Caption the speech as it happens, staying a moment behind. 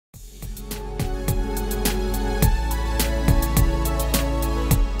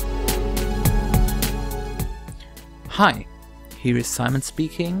Hi, here is Simon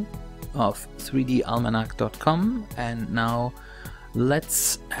speaking of 3dalmanac.com, and now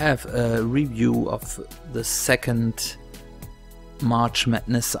let's have a review of the second March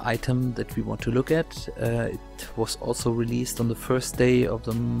Madness item that we want to look at. It was also released on the first day of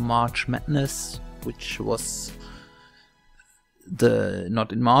the March Madness, which was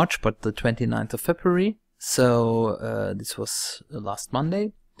not in March but the 29th of February. So this was last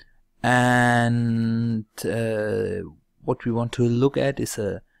Monday, and what we want to look at is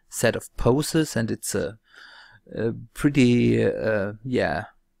a set of poses, and it's a pretty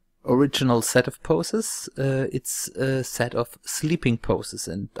original set of poses. It's a set of sleeping poses,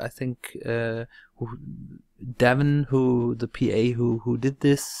 and I think Devin, the PA who did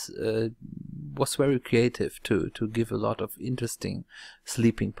this, was very creative to give a lot of interesting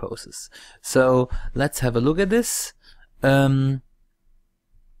sleeping poses. So let's have a look at this.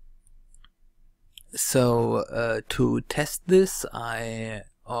 To test this, I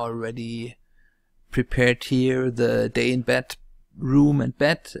already prepared here the day in bed room and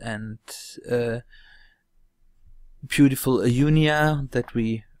bed, and beautiful Aunia that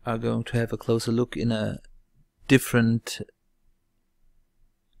we are going to have a closer look in a different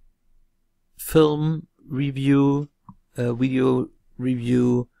film review, video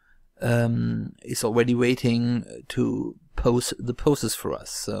review, is already waiting to pose the poses for us.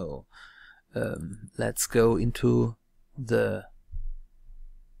 So let's go into the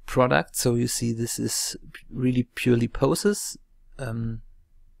product. So you see this is really purely poses.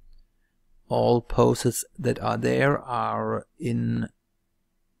 All poses that are there are in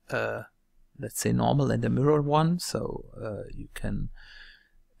let's say normal and a mirror one, so you can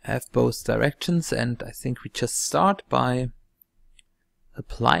have both directions, and I think we just start by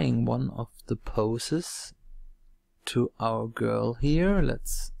applying one of the poses to our girl here.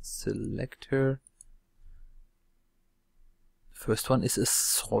 Let's select her. First one is a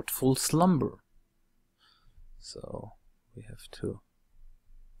thoughtful slumber, so we have to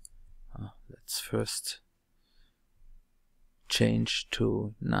let's first change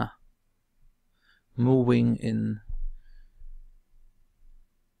to moving in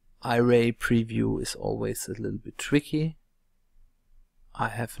iRay preview is always a little bit tricky. I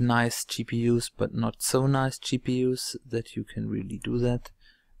have nice GPUs but not so nice GPUs that you can really do that.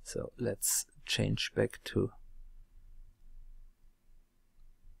 So let's change back to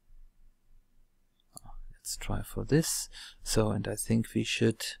let's try for this. So, and I think we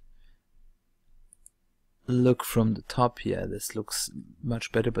should look from the top. Yeah, this looks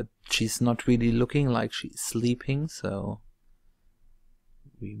much better, but she's not really looking like she's sleeping, so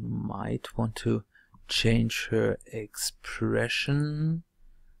we might want to change her expression.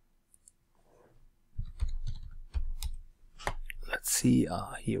 Let's see,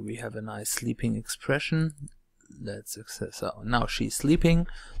 here we have a nice sleeping expression. Let's access. Oh, now she's sleeping.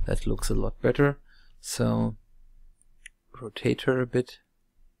 That looks a lot better. So rotate her a bit,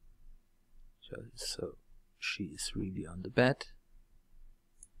 so she's really on the bed,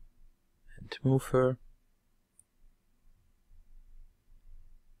 and move her.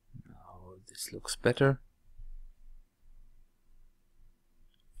 Now this looks better.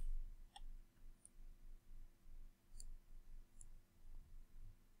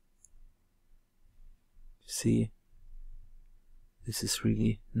 See, this is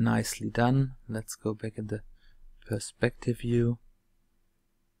really nicely done. Let's go back in the perspective view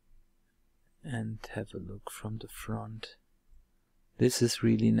and have a look from the front. This is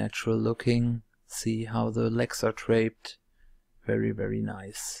really natural looking. See how the legs are draped. Very, very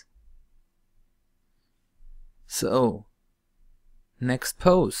nice. So, next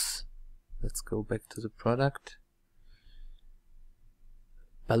pose. Let's go back to the product.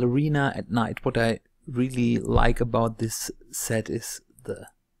 Ballerina at night. What I really like about this set is the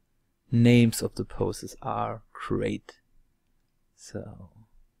names of the poses are great. So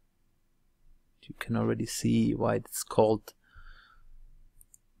you can already see why it's called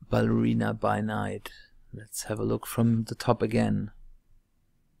Ballerina by Night. Let's have a look from the top again.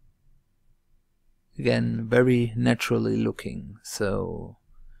 Again, very naturally looking. So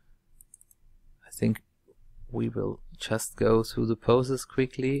I think we will just go through the poses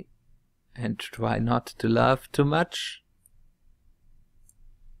quickly and try not to laugh too much.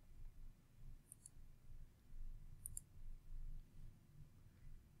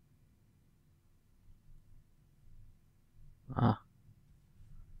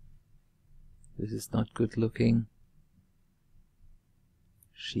 This is not good looking.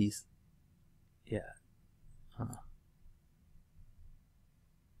 She's,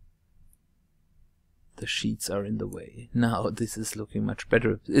 the sheets are in the way. Now this is looking much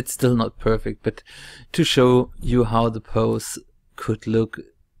better. It's still not perfect, but to show you how the pose could look,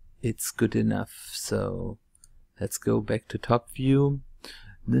 it's good enough. So let's go back to top view.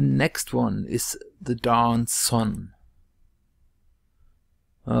 The next one is the darn sun.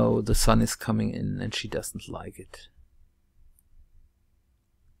 Oh, the sun is coming in and she doesn't like it.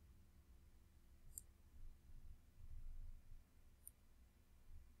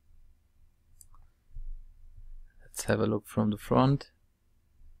 Let's have a look from the front.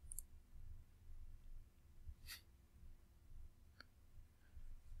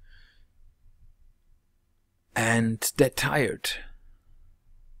 And they're tired.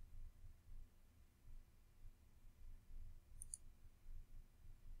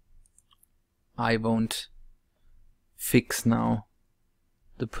 I won't fix now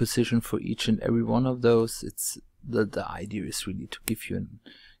the position for each and every one of those. It's the idea is really to give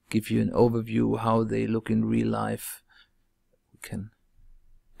you an overview how they look in real life. We can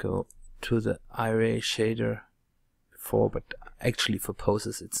go to the array shader before, but actually for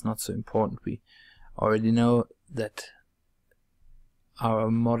poses it's not so important. We already know that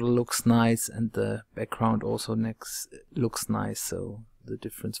our model looks nice and the background also looks nice, so the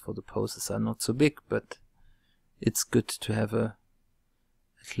difference for the poses are not so big, but it's good to have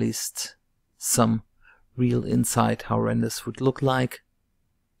at least some real insight how renders would look like.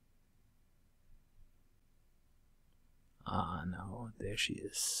 Ah, no, there she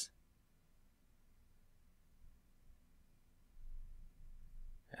is.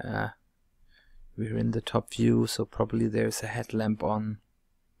 We're in the top view, so probably there's a headlamp on,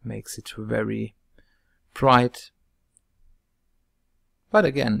 makes it very bright. But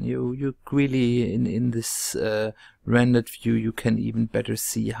again, you really in this rendered view you can even better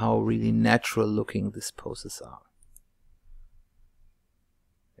see how really natural looking these poses are.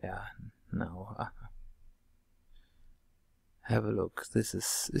 Yeah, now have a look. This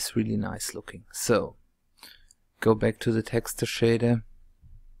is really nice looking. So go back to the texture shader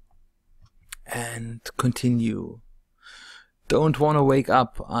and continue. Don't want to wake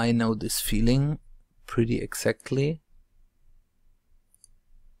up. I know this feeling pretty exactly.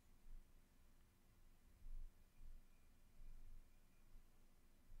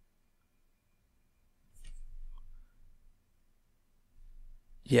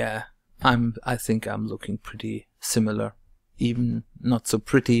 Yeah, I think I'm looking pretty similar. Even not so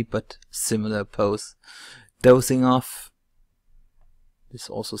pretty, but similar pose. Dozing off. This is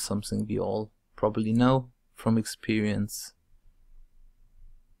also something we all probably know from experience.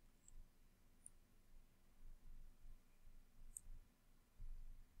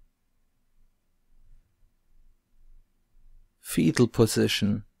 Fetal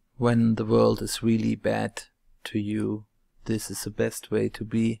position. When the world is really bad to you, this is the best way to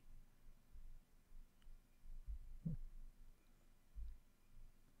be.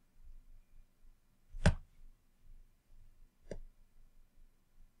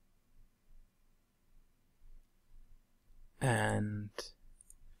 And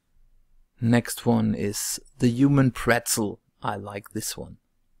next one is the human pretzel. I like this one.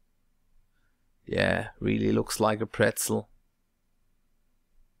 Yeah, really looks like a pretzel.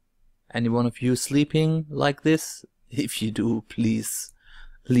 Any one of you sleeping like this? If you do, please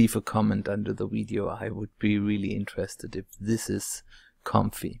leave a comment under the video. I would be really interested if this is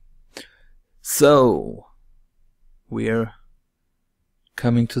comfy. So we're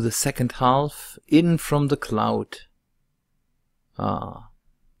coming to the second half. In from the cloud.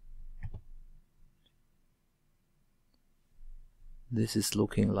 This is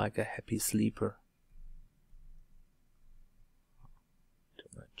looking like a happy sleeper. Too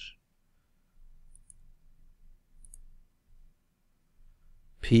much.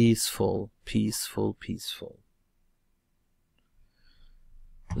 Peaceful, peaceful, peaceful.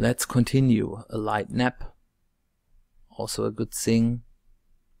 Let's continue. A light nap. Also a good thing.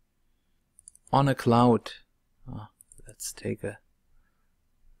 On a cloud. Let's take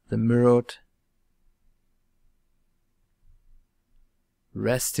the mirrored.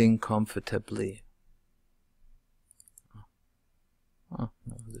 Resting comfortably. Oh,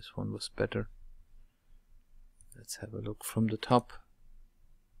 no, this one was better. Let's have a look from the top.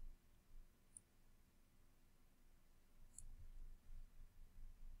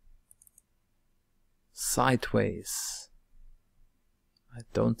 Sideways. I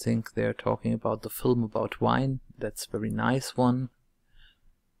don't think they're talking about the film about wine. That's a very nice one.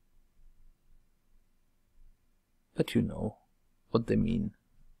 But you know what they mean.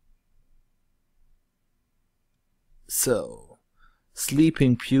 So,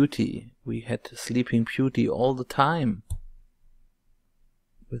 Sleeping Beauty. We had Sleeping Beauty all the time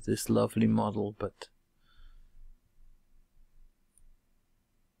with this lovely model, but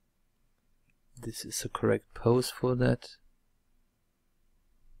this is a correct pose for that.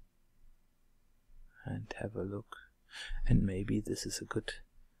 And have a look. And maybe this is a good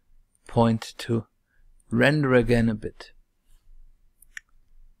point to render again a bit.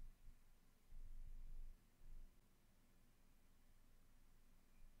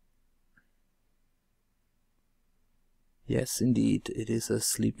 Yes, indeed, it is a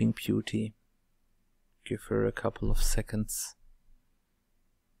sleeping beauty. Give her a couple of seconds.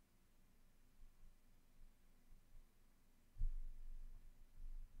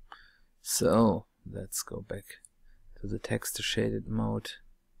 So, let's go back to the texture shaded mode.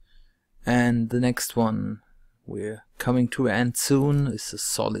 And the next one, we're coming to an end soon, is a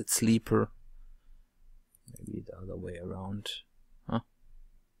solid sleeper. Maybe the other way around. Huh?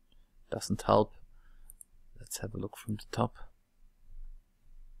 Doesn't help. Let's have a look from the top.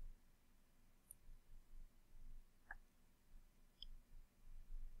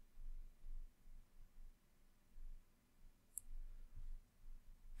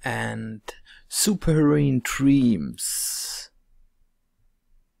 And Superheroine Dreams.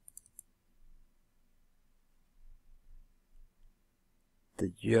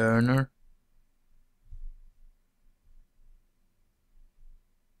 The Yearner.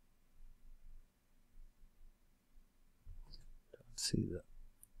 Don't see that.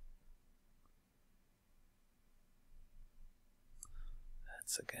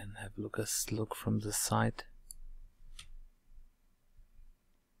 Let's again have a look from the side.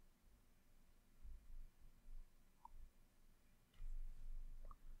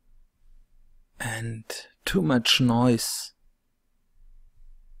 And Too Much Noise.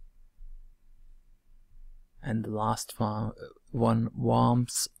 And the last one,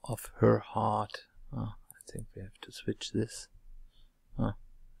 Warmth of Her Heart. Oh, I think we have to switch this. Oh,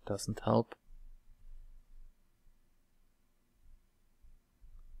 doesn't help.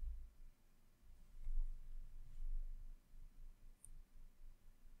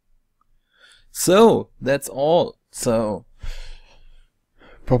 So, that's all. So,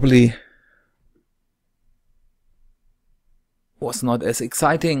 probably was not as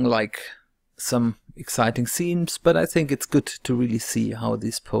exciting like some exciting scenes, but I think it's good to really see how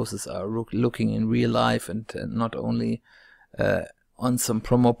these poses are looking in real life, and not only on some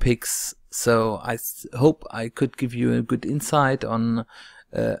promo pics. So I hope I could give you a good insight on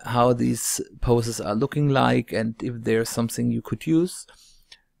how these poses are looking like, and if there's something you could use.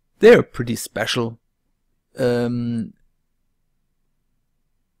 They're pretty special, but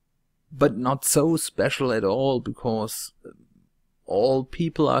not so special at all, because all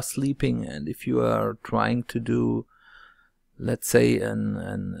people are sleeping, and if you are trying to do, let's say, a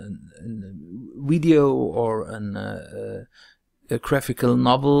video or a graphical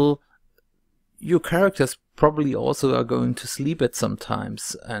novel, your characters probably also are going to sleep at some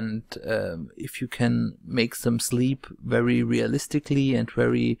times, and if you can make them sleep very realistically and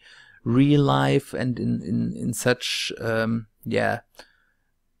very real life, and in such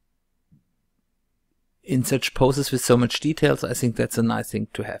in such poses with so much details, I think that's a nice thing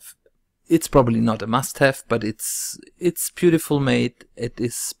to have. It's probably not a must-have, but it's beautiful made. It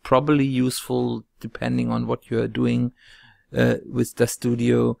is probably useful depending on what you are doing with the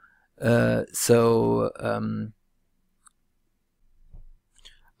studio. I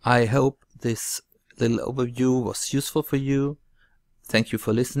hope this little overview was useful for you. Thank you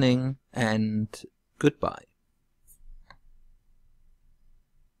for listening, and goodbye.